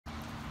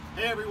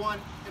Hey everyone,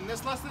 in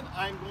this lesson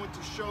I'm going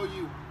to show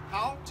you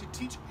how to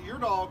teach your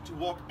dog to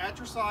walk at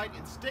your side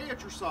and stay at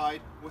your side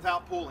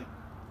without pulling.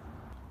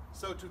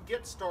 So to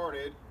get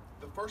started,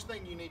 the first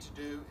thing you need to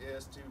do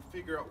is to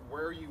figure out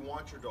where you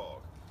want your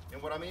dog.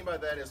 And what I mean by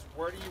that is,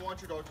 where do you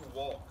want your dog to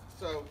walk?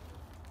 So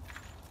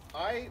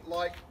I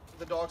like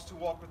the dogs to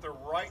walk with their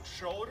right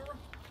shoulder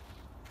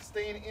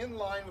staying in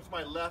line with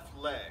my left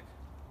leg.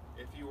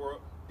 If you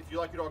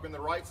like your dog on the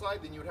right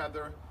side, then you would have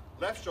their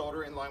left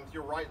shoulder in line with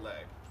your right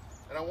leg.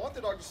 And I want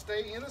the dog to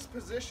stay in this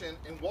position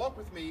and walk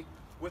with me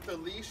with the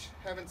leash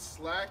having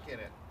slack in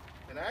it.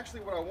 And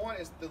actually what I want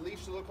is the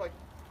leash to look like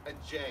a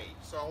J.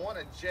 So I want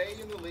a J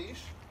in the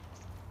leash.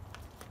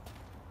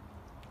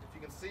 If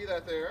you can see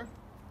that there.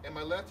 And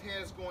my left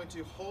hand is going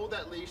to hold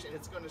that leash and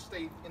it's going to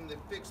stay in the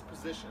fixed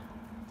position.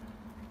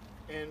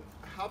 And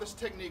how this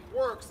technique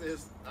works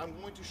is I'm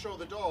going to show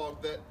the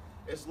dog that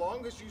as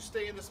long as you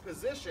stay in this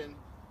position,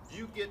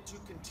 you get to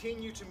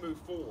continue to move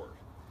forward.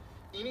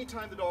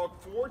 Anytime the dog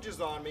forges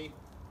on me,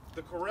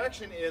 the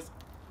correction is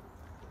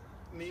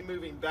me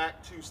moving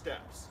back 2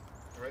 steps.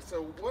 All right,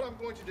 so what I'm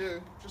going to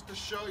do, just to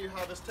show you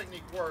how this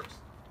technique works,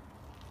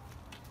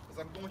 is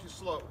I'm going to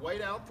slow it way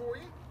down for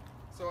you.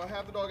 So I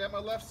have the dog at my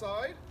left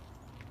side,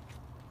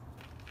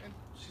 and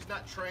she's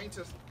not trained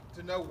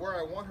to know where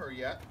I want her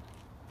yet.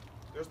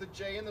 There's the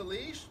J in the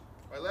leash.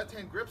 My left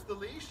hand grips the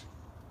leash.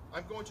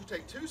 I'm going to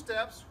take 2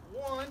 steps,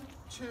 1,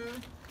 2,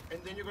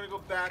 and then you're going to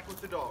go back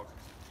with the dog.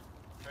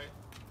 Okay?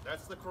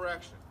 That's the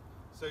correction.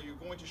 So you're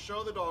going to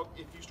show the dog,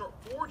 if you start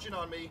forging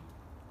on me,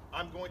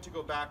 I'm going to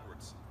go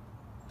backwards.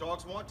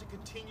 Dogs want to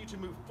continue to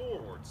move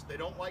forwards. They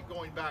don't like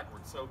going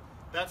backwards. So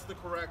that's the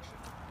correction.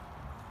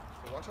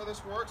 So watch how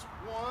this works.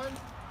 1, 2,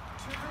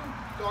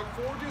 dog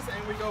forges,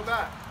 and we go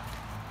back.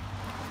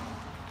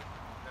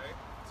 Okay?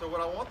 So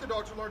what I want the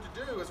dog to learn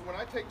to do is when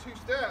I take 2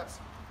 steps,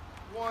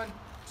 1,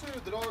 2,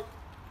 the dog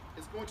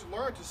is going to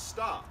learn to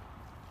stop.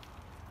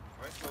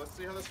 All right, so let's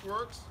see how this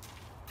works.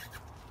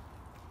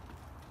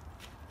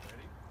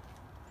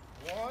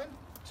 1,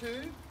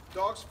 2,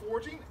 dog's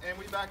forging, and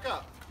we back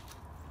up.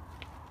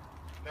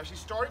 Now she's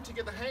starting to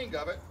get the hang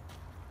of it.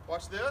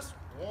 Watch this.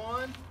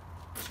 1,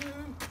 2,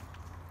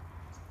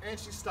 and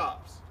she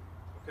stops.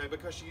 Okay,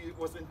 because she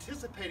was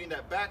anticipating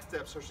that back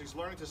step, so she's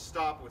learning to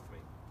stop with me.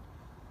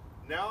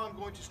 Now I'm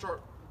going to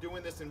start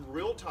doing this in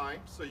real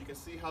time so you can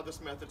see how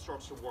this method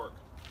starts to work.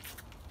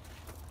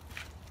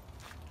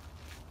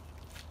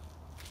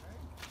 Okay.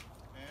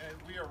 And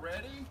we are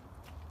ready.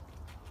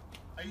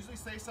 I usually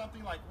say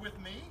something like, with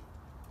me.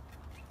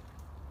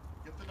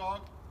 Get the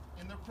dog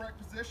in the correct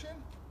position,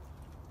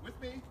 with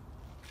me,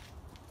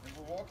 and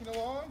we're walking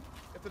along.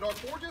 If the dog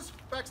forges,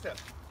 back step.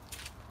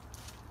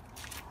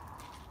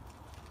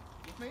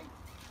 With me.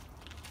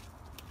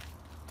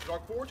 The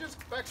dog forges,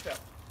 back step.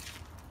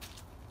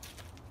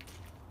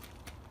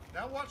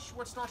 Now watch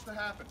what starts to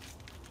happen.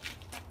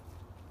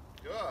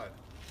 Good.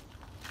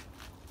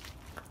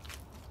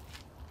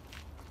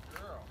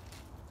 Girl.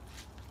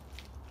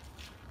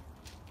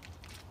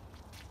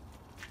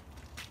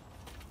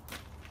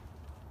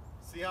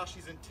 See how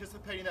she's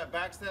anticipating that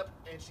back step,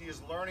 and she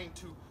is learning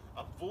to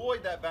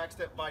avoid that back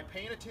step by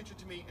paying attention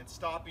to me and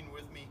stopping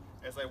with me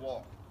as I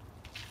walk.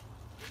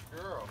 Good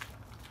girl.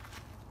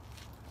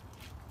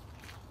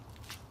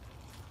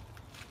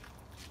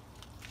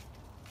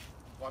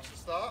 Watch the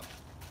stop.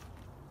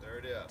 There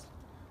it is.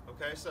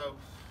 Okay, so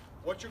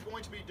what you're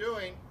going to be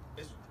doing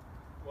is,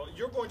 well,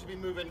 you're going to be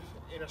moving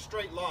in a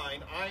straight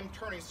line. I'm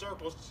turning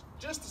circles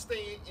just to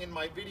stay in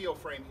my video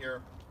frame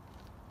here.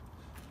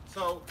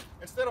 So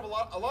instead of a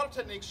lot of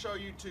techniques show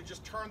you to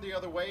just turn the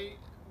other way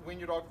when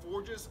your dog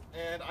forges,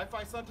 and I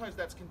find sometimes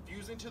that's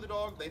confusing to the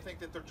dog. They think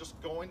that they're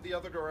just going the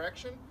other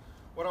direction.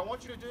 What I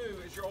want you to do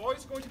is you're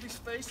always going to be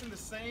facing the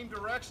same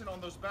direction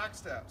on those back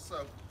steps.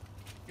 So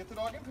get the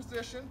dog in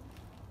position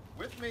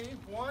with me.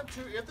 1,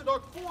 2. If the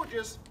dog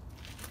forges,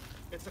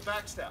 it's a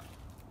back step.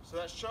 So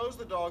that shows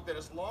the dog that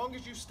as long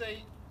as you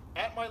stay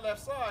at my left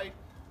side,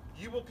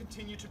 you will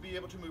continue to be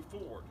able to move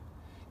forward.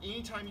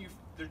 Anytime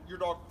your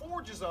dog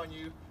forges on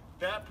you,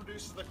 that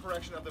produces the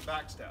correction of the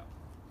back step.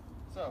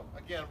 So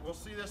again, we'll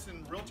see this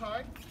in real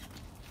time.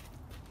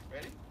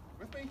 Ready?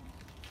 With me?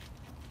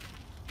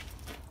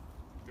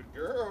 Good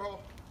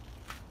girl.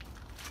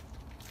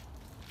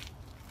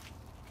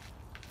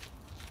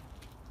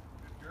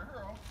 Good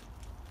girl.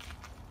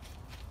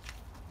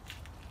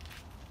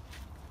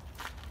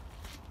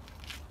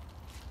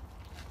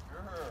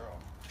 Good girl.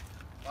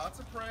 Lots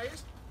of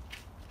praise.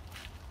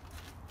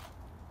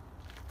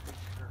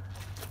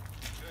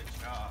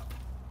 Good job.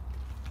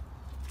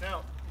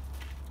 Now,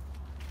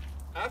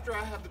 after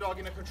I have the dog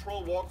in a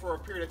controlled walk for a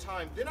period of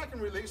time, then I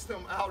can release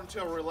them out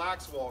into a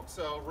relaxed walk.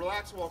 So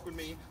relaxed walk would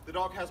mean the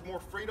dog has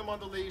more freedom on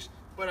the leash,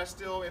 but I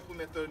still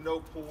implement the no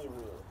pull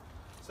rule.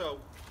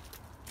 So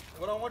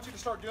what I want you to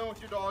start doing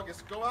with your dog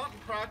is go out and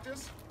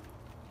practice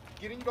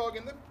getting your dog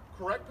in the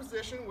correct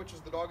position, which is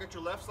the dog at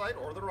your left side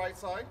or the right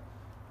side.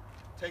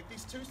 Take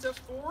these 2 steps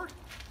forward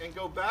and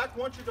go back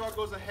once your dog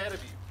goes ahead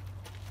of you.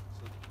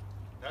 So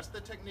that's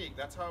the technique.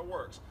 That's how it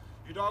works.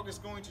 your dog is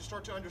going to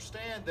start to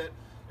understand that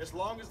as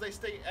long as they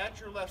stay at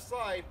your left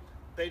side,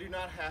 they do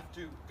not have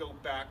to go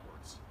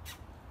backwards.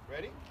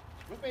 Ready?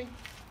 With me.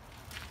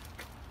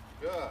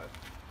 Good.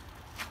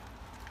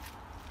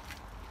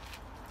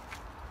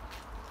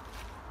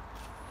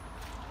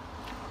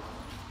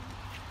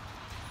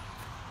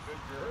 Good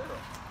girl.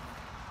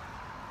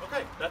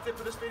 Okay, that's it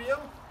for this video.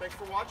 Thanks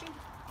for watching,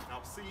 and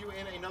I'll see you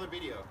in another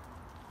video.